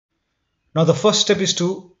Now the first step is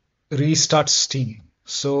to restart Steam.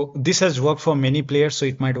 So this has worked for many players, so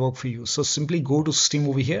it might work for you. So simply go to Steam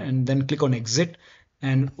over here and then click on exit.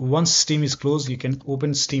 And once Steam is closed, you can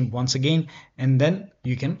open Steam once again and then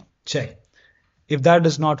you can check. If that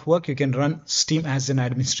does not work, you can run Steam as an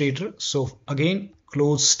administrator. So again,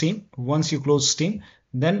 close Steam. Once you close Steam,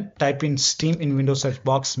 then type in Steam in Windows search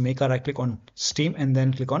box, make a right click on Steam and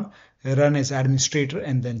then click on run as administrator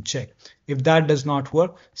and then check. If that does not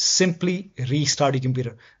work, simply restart your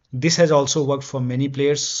computer. This has also worked for many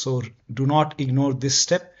players, so do not ignore this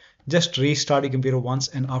step. Just restart your computer once,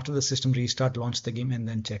 and after the system restart, launch the game and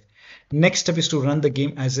then check. Next step is to run the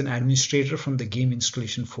game as an administrator from the game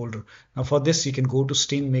installation folder. Now for this, you can go to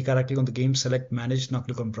Steam, make a right click on the game, select manage, now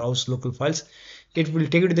click on browse local files. It will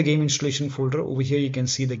take you to the game installation folder. Over here you can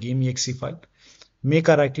see the game.exe file. Make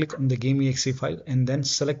a right click on the game.exe file and then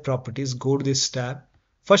select properties, go to this tab.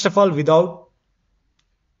 First of all,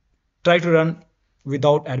 try to run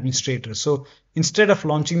without administrator. So instead of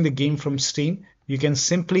launching the game from Steam, you can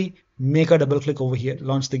simply make a double click over here,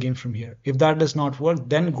 launch the game from here. If that does not work,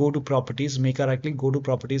 then go to properties, make a right click, go to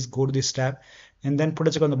properties, go to this tab, and then put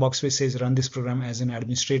a check on the box which says run this program as an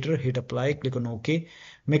administrator, hit apply, click on OK,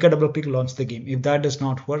 make a double click, launch the game. If that does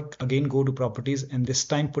not work, again go to properties and this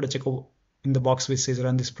time put a check in the box which says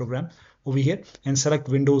run this program over here and select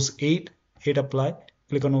Windows 8, hit apply,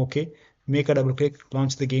 click on OK, make a double click,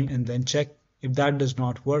 launch the game and then check. If that does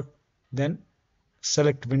not work, then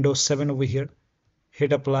select Windows 7 over here,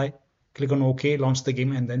 hit apply, click on OK, launch the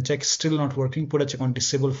game and then check. Still not working, put a check on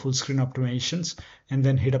disable full screen optimizations and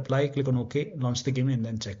then hit apply, click on OK, launch the game and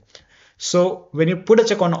then check. So when you put a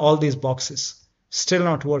check on all these boxes, still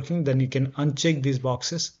not working, then you can uncheck these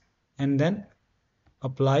boxes and then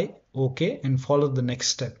apply OK and follow the next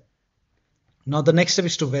step. Now the next step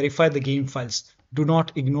is to verify the game files. Do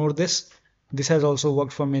not ignore this. This has also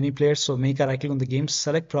worked for many players. So make a right click on the game,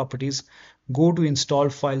 select properties, go to install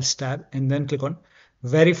files tab and then click on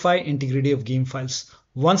verify integrity of game files.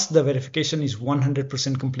 Once the verification is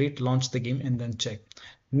 100% complete, launch the game and then check.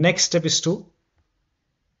 Next step is to,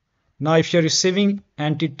 now if you're receiving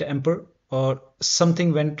anti-tamper or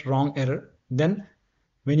something went wrong error, then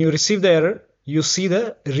when you receive the error, you see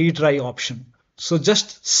the retry option. So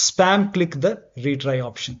just spam click the retry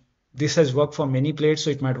option. This has worked for many players,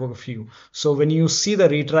 so it might work for you. So when you see the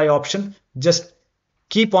retry option, just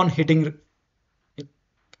keep on hitting,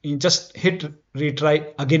 just hit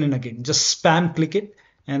retry again and again. Just spam click it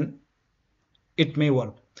and it may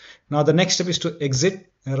work. Now the next step is to exit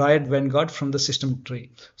Riot Vanguard from the system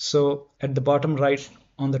tree. So at the bottom right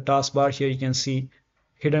on the taskbar here, you can see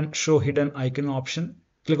show hidden icon option.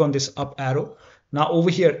 Click on this up arrow. Now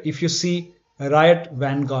over here, if you see Riot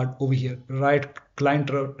Vanguard over here, Riot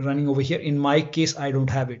client running over here, in my case, I don't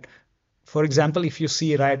have it. For example, if you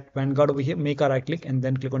see Riot Vanguard over here, make a right click and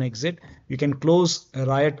then click on exit. You can close a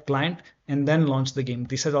Riot client and then launch the game.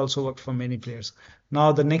 This has also worked for many players.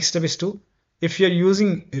 Now the next step is to, if you're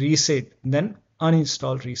using ReShade, then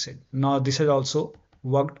uninstall ReShade. Now this has also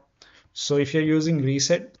worked. So if you're using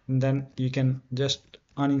ReShade, then you can just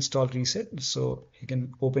uninstall ReShade. So you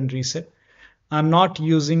can open ReShade. I'm not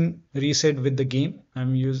using ReShade with the game.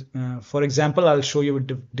 I'm using, for example, I'll show you a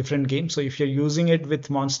different game. So if you're using it with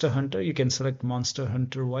Monster Hunter, you can select Monster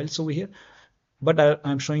Hunter Wilds over here. But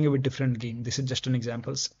I'm showing you a different game. This is just an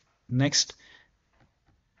example. Next,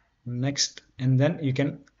 and then you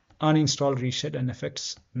can uninstall ReShade and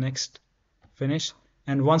effects. Next, finish.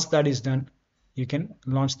 And once that is done, you can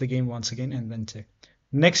launch the game once again and then check.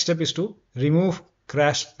 Next step is to remove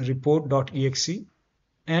CrashReport.exe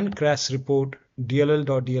and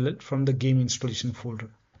CrashReport.dll.dll from the game installation folder.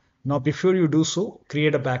 Now before you do so,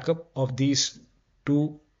 create a backup of these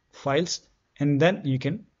two files and then you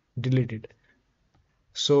can delete it.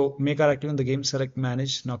 So make a right click on the game, select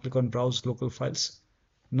manage, now click on browse local files.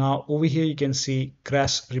 Now over here you can see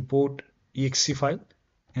CrashReport.exe file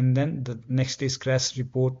and then the next is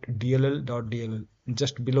CrashReport.dll.dll.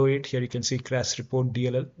 Just below it here you can see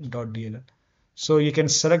CrashReport.dll.dll. So you can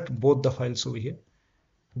select both the files over here.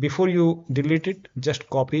 Before you delete it, just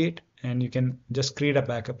copy it and you can just create a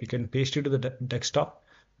backup. You can paste it to the desktop.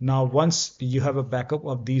 Now once you have a backup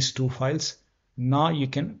of these two files, now you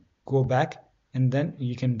can go back and then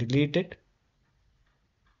you can delete it.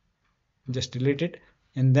 Just delete it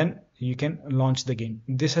and then you can launch the game.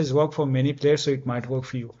 This has worked for many players, so it might work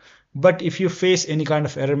for you. But if you face any kind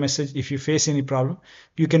of error message, if you face any problem,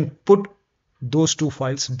 you can put those two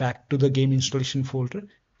files back to the game installation folder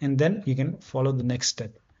and then you can follow the next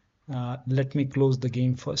step. Let me close the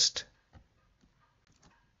game first.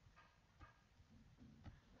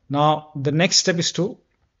 Now the next step is to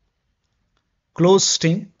close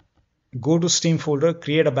Steam go to Steam folder,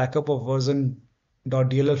 create a backup of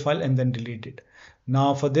version.dll file and then delete it.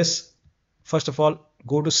 Now for this, first of all,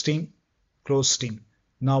 go to Steam, close Steam.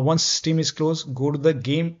 Now once Steam is closed, go to the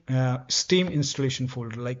game Steam installation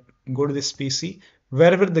folder, like go to this PC,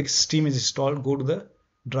 wherever the Steam is installed, go to the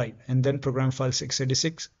drive and then program files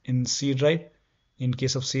x86 in C drive, in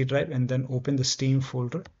case of C drive, and then open the Steam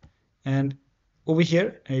folder. And over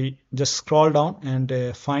here, just scroll down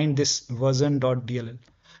and find this version.dll.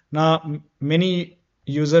 Now, many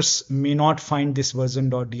users may not find this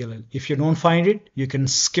version.dll. If you don't find it, you can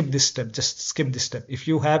skip this step. Just skip this step. If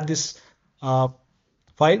you have this file,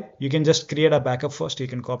 you can just create a backup first. You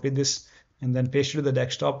can copy this and then paste it to the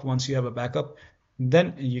desktop. Once you have a backup,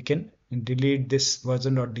 then you can delete this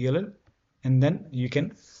version.dll and then you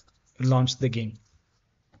can launch the game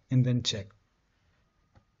and then check.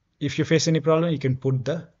 If you face any problem, you can put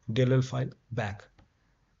the DLL file back.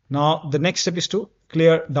 Now the next step is to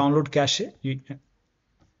clear download cache.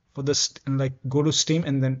 For this, like go to Steam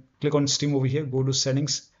and then click on Steam over here, go to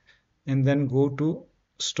settings and then go to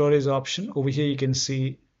storage option. Over here you can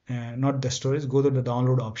see not the storage, go to the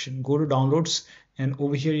download option, go to downloads, and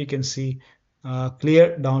over here you can see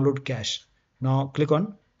clear download cache. Now click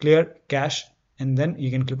on clear cache and then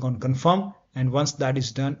you can click on confirm, and once that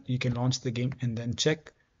is done you can launch the game and then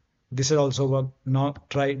check. This has also worked. Now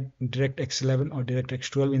try DirectX 11 or DirectX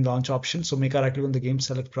 12 in the launch option. So make a right click on the game,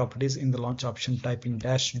 select properties, in the launch option type in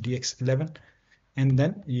 -DX11 and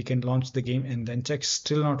then you can launch the game and then check.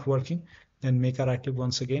 Still not working, then make a right click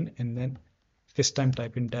once again and then this time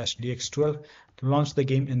type in -DX12 to launch the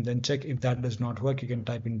game and then check. If that does not work, you can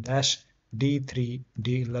type in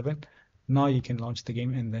 -D3D11. Now you can launch the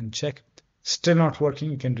game and then check. Still not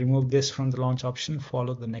working, you can remove this from the launch option,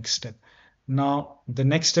 follow the next step. Now the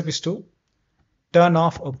next step is to turn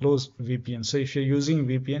off or close VPN. So if you're using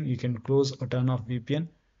VPN, you can close or turn off VPN,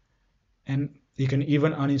 and you can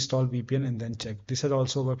even uninstall VPN and then check. This has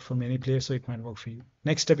also worked for many players, so it might work for you.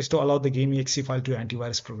 Next step is to allow the game.exe file to your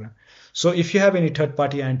antivirus program. So if you have any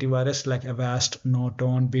third-party antivirus like Avast,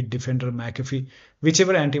 Norton, Bitdefender, McAfee,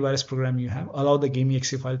 whichever antivirus program you have, allow the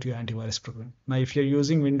game.exe file to your antivirus program. Now if you're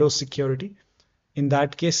using Windows security, in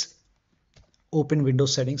that case, open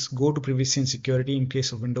Windows settings, go to privacy and security in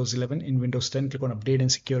case of Windows 11. In Windows 10, click on update and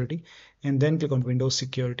security and then click on Windows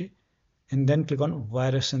security and then click on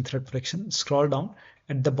virus and threat protection. Scroll down.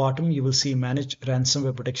 At the bottom, you will see manage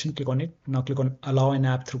ransomware protection. Click on it. Now click on allow an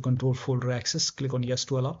app through control folder access. Click on yes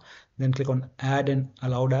to allow. Then click on add an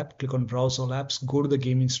allowed app. Click on browse all apps. Go to the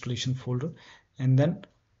game installation folder and then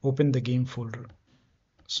open the game folder.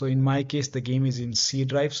 So in my case, the game is in C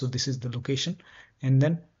drive. So this is the location, and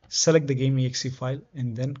then select the game.exe file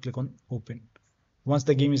and then click on open. Once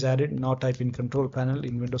the game is added, now type in control panel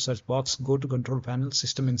in Windows search box, go to control panel,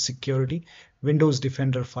 system and security, Windows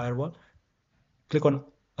Defender Firewall. Click on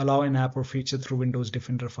allow an app or feature through Windows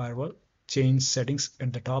Defender Firewall. Change settings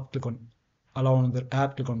at the top, click on allow another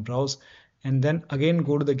app, click on browse, and then again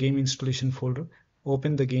go to the game installation folder,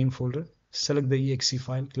 open the game folder, select the exe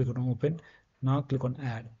file, click on open. Now click on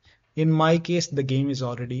add. In my case, the game is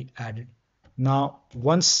already added. Now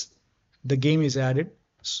once the game is added,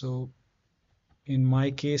 so in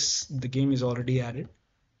my case the game is already added.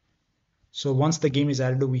 So once the game is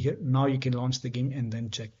added over here, now you can launch the game and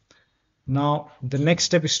then check. Now the next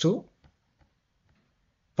step is to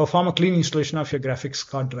perform a clean installation of your graphics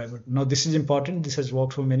card driver. Now this is important. This has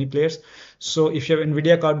worked for many players. So if you have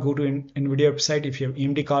NVIDIA card, go to NVIDIA website. If you have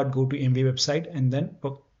AMD card, go to AMD website and then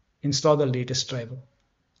install the latest driver.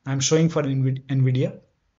 I'm showing for NVIDIA.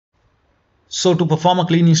 So to perform a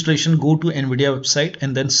clean installation, go to NVIDIA website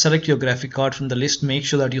and then select your graphic card from the list. Make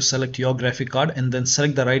sure that you select your graphic card and then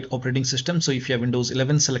select the right operating system. So if you have Windows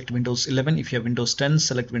 11, select Windows 11. If you have Windows 10,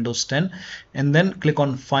 select Windows 10 and then click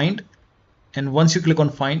on find. And once you click on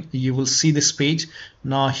find, you will see this page.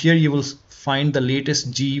 Now here you will find the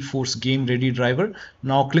latest GeForce Game Ready driver.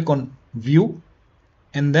 Now click on view,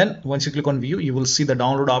 and then once you click on view, you will see the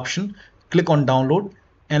download option. Click on download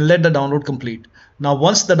and let the download complete. Now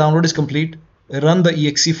once the download is complete, run the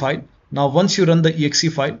exe file. Now once you run the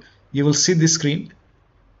exe file, you will see this screen.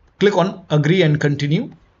 Click on agree and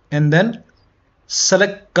continue and then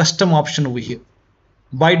select custom option over here.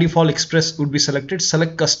 By default Express would be selected.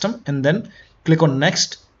 Select custom and then click on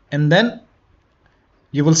next, and then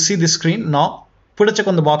you will see this screen. Now put a check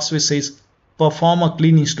on the box which says perform a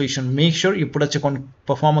clean installation. Make sure you put a check on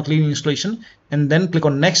perform a clean installation and then click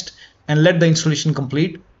on next and let the installation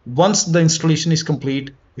complete. Once the installation is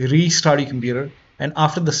complete, restart your computer, and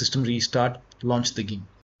after the system restart, launch the game.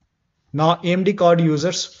 Now AMD card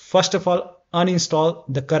users, first of all, uninstall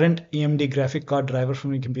the current AMD graphic card driver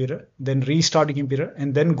from your computer, then restart your computer,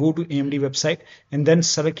 and then go to AMD website, and then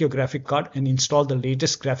select your graphic card and install the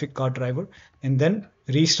latest graphic card driver, and then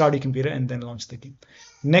restart your computer and then launch the game.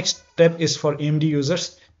 Next step is for AMD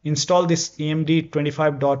users. Install this AMD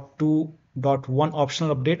 25.2.1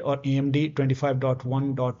 optional update or AMD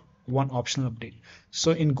 25.1.1 optional update.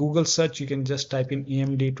 So in Google search, you can just type in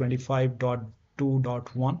AMD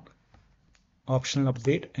 25.2.1 optional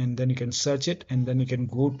update, and then you can search it, and then you can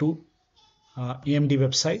go to AMD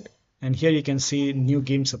website, and here you can see new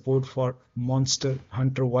game support for Monster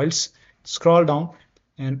Hunter Wilds. Scroll down,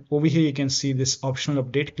 and over here you can see this optional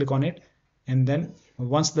update. Click on it, and then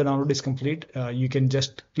once the download is complete, you can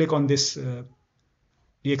just click on this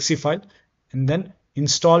exe file and then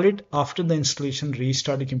install it. After the installation,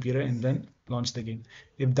 restart the computer and then launch the game.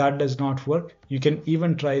 If that does not work, you can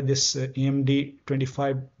even try this AMD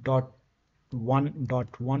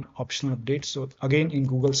 25.1.1 optional update. So again, in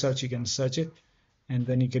Google search, you can search it, and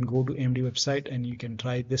then you can go to AMD website and you can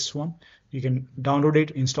try this one. You can download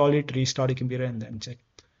it, install it, restart your computer, and then check.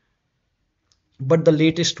 But the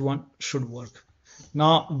latest one should work.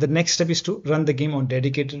 Now the next step is to run the game on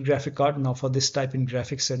dedicated graphic card. Now for this, type in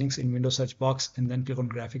graphics settings in Windows search box, and then click on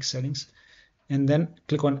graphics settings, and then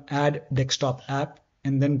click on add desktop app,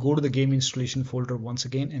 and then go to the game installation folder once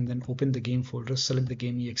again, and then open the game folder, select the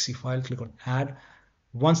game exe file, click on add.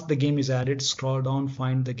 Once the game is added, scroll down,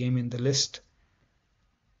 find the game in the list.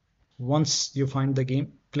 Once you find the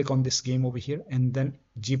game, click on this game over here, and then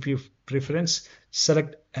GPU preference,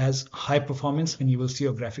 select as high performance, and you will see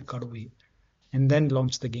your graphic card over here, and then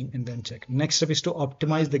launch the game and then check. Next step is to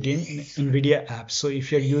optimize the game in NVIDIA app. So if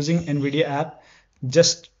you're using NVIDIA app,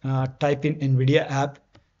 just type in NVIDIA app,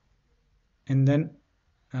 and then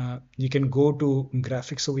you can go to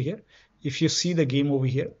graphics over here. If you see the game over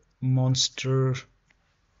here, Monster,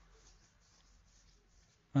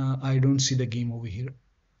 I don't see the game over here.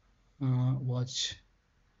 Watch.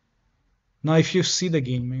 Now if you see the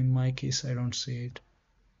game, in my case I don't see it,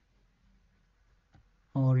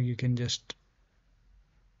 or you can just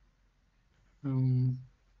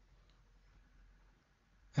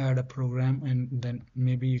add a program, and then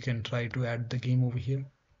maybe you can try to add the game over here.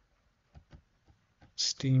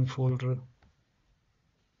 Steam folder,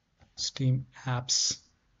 Steam apps.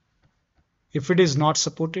 If it is not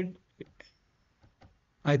supported,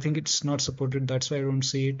 I think it's not supported, that's why I don't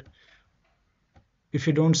see it. If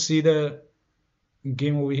you don't see the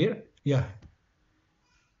game over here, yeah,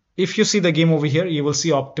 if you see the game over here, you will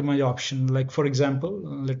see optimize option. Like for example,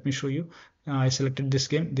 let me show you. I selected this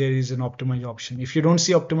game, there is an optimize option. If you don't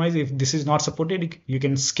see optimize, if this is not supported, you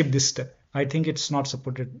can skip this step. I think it's not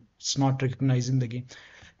supported, it's not recognizing the game.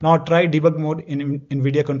 Now try debug mode in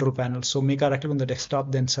NVIDIA control panel. So make a right click on the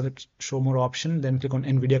desktop, then select show more option, then click on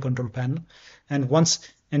NVIDIA control panel. And once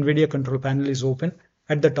NVIDIA control panel is open,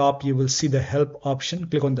 at the top you will see the help option.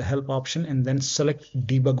 Click on the help option and then select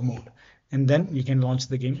debug mode, and then you can launch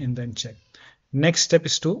the game and then check. Next step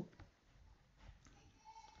is to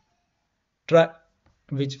try,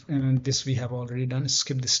 which this we have already done,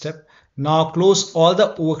 skip this step. Now close all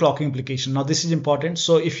the overclocking application. Now this is important.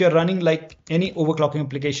 So if you're running like any overclocking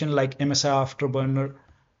application like MSI Afterburner,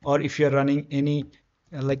 or if you're running any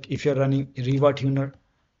if you're running ReWa,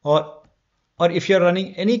 or if you're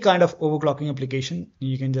running any kind of overclocking application,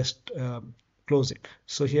 you can just close it.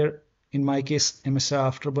 So here in my case,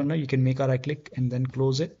 MSI Afterburner, you can make a right click and then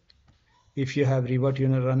close it. If you have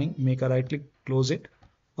ReWa running, make a right click, close it,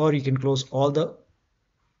 or you can close all the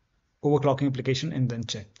overclocking application and then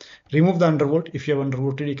check. Remove the undervolt if you have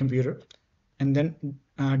undervolted your computer, and then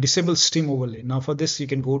disable Steam overlay. Now for this, you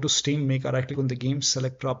can go to Steam, make a right click on the game,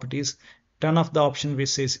 select properties, turn off the option which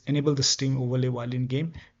says enable the Steam overlay while in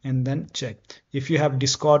game, and then check. If you have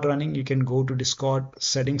Discord running, you can go to Discord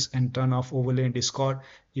settings and turn off overlay in Discord.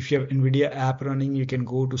 If you have NVIDIA app running, you can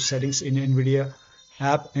go to settings in NVIDIA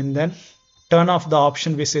app and then turn off the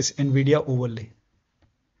option which says NVIDIA overlay.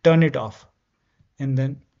 Turn it off and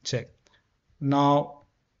then check. Now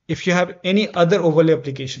if you have any other overlay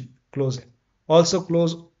application, close it. Also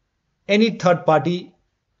close any third-party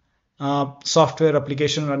software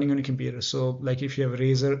application running on your computer. So like if you have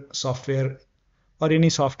Razer software or any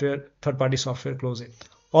software, third-party software, close it.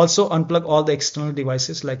 Also unplug all the external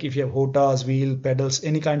devices, like if you have HOTAs, wheel, pedals,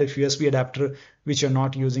 any kind of USB adapter which you're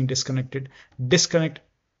not using, disconnected. Disconnect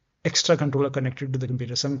extra controller connected to the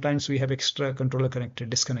computer. Sometimes we have extra controller connected,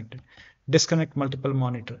 disconnected. Disconnect multiple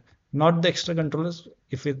monitor. Not the extra controllers.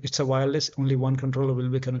 If it's a wireless, only one controller will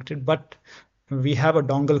be connected, but we have a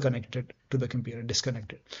dongle connected to the computer,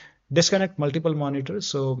 disconnected. Disconnect multiple monitors.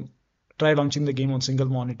 So try launching the game on single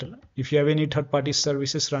monitor. If you have any third-party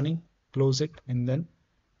services running, close it, and then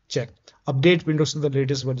check. Update Windows to the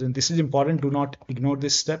latest version. This is important. Do not ignore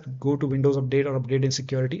this step. Go to Windows Update or Update in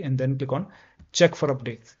Security and then click on Check for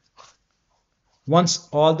Update. Once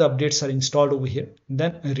all the updates are installed over here,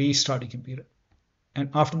 then restart your computer. And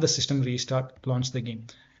after the system restart, launch the game.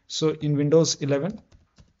 So in Windows 11,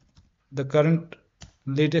 the current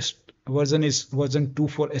latest version is version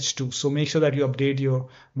 24H2. So make sure that you update your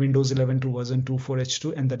Windows 11 to version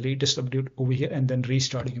 24H2 and the latest update over here, and then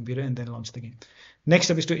restart your computer and then launch the game. Next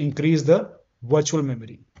step is to increase the virtual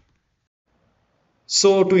memory.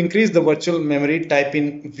 So to increase the virtual memory, type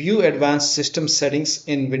in View Advanced System Settings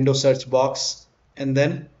in Windows search box, and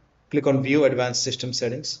then click on View Advanced System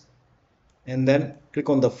Settings, and then click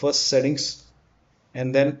on the first settings,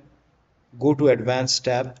 and then go to Advanced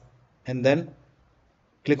tab, and then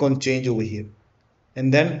click on Change over here,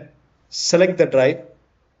 and then select the drive.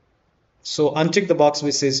 So uncheck the box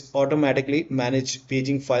which says automatically manage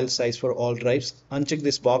paging file size for all drives. Uncheck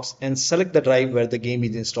this box and select the drive where the game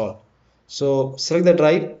is installed. So select the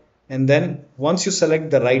drive, and then once you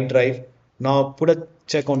select the right drive, now put a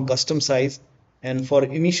check on custom size, and for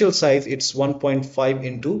initial size it's 1.5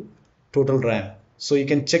 into total RAM. So you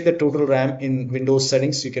can check the total RAM in Windows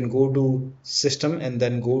settings. You can go to system and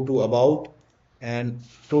then go to about, and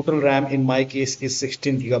total RAM in my case is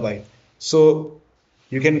 16 GB. So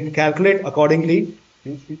you can calculate accordingly.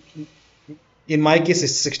 In my case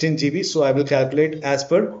it's 16 GB, so I will calculate as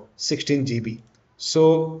per 16 GB.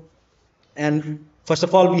 So, and first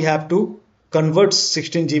of all we have to convert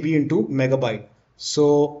 16 GB into megabyte.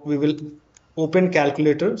 So we will open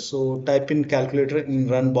calculator. So type in calculator in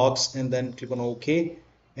run box and then click on OK,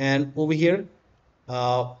 and over here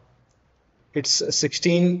it's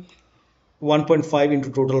 1.5 into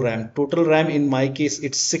total RAM. Total RAM in my case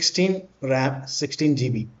it's 16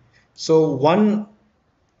 GB. So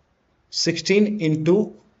 116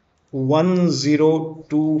 into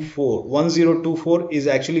 1024 is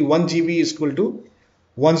actually 1 GB is equal to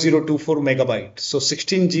 1024 megabyte. So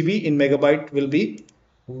 16 GB in megabyte will be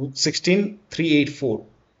 16384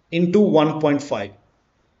 into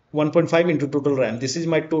 1.5 into total RAM. This is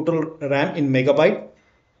my total RAM in megabyte.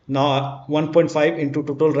 Now 1.5 into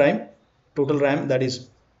total RAM, that is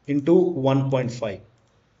into 1.5.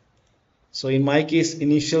 So in my case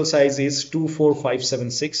initial size is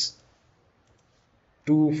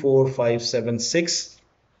 24576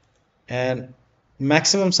 and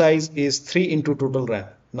maximum size is 3 into total RAM.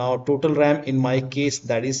 Now total RAM in my case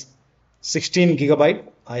that is 16 GB.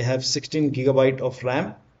 I have 16 GB of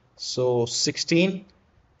RAM. So 16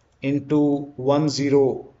 into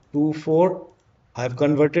 1024. I have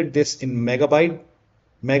converted this in megabyte.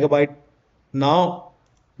 Now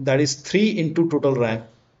that is 3 into total RAM.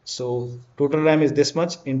 So total RAM is this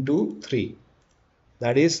much into 3.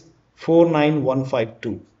 That is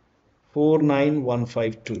 49152.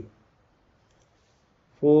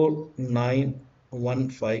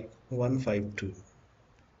 49152.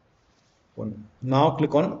 Now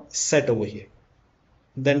click on set over here.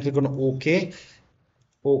 Then click on OK.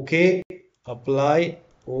 OK. Apply.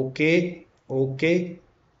 OK. OK.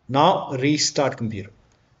 Now restart computer.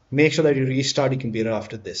 Make sure that you restart your computer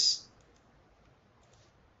after this.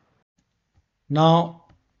 Now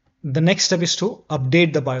the next step is to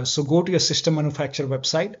update the BIOS. So go to your system manufacturer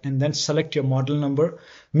website and then select your model number.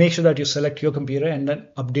 Make sure that you select your computer and then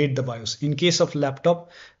update the BIOS. In case of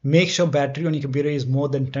laptop, make sure battery on your computer is more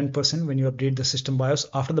than 10% when you update the system BIOS.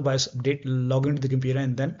 After the BIOS update, log into the computer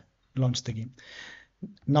and then launch the game.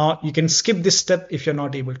 Now you can skip this step if you're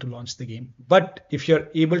not able to launch the game. But if you're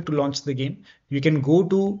able to launch the game, you can go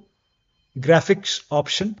to graphics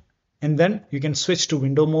option and then you can switch to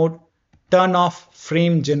window mode. Turn off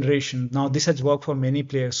frame generation. Now this has worked for many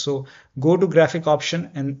players. So go to graphic option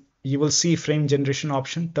and you will see frame generation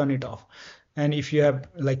option, turn it off. And if you have,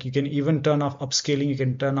 like, you can even turn off upscaling, you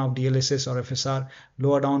can turn off DLSS or FSR,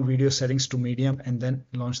 lower down video settings to medium and then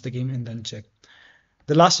launch the game and then check.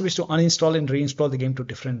 The last step is to uninstall and reinstall the game to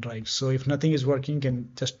different drives. So if nothing is working, you can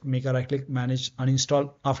just make a right click, manage,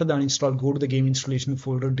 uninstall. After the uninstall, go to the game installation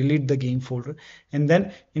folder, delete the game folder, and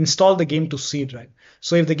then install the game to C drive.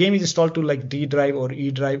 So if the game is installed to like D drive or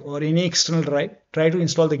E drive or any external drive, try to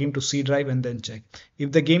install the game to C drive and then check.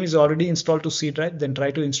 If the game is already installed to C drive, then try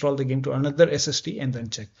to install the game to another SSD and then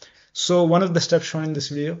check. So one of the steps shown in this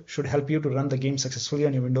video should help you to run the game successfully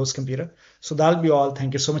on your Windows computer. So that'll be all.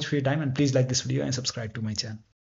 Thank you so much for your time, and please like this video and subscribe to my channel.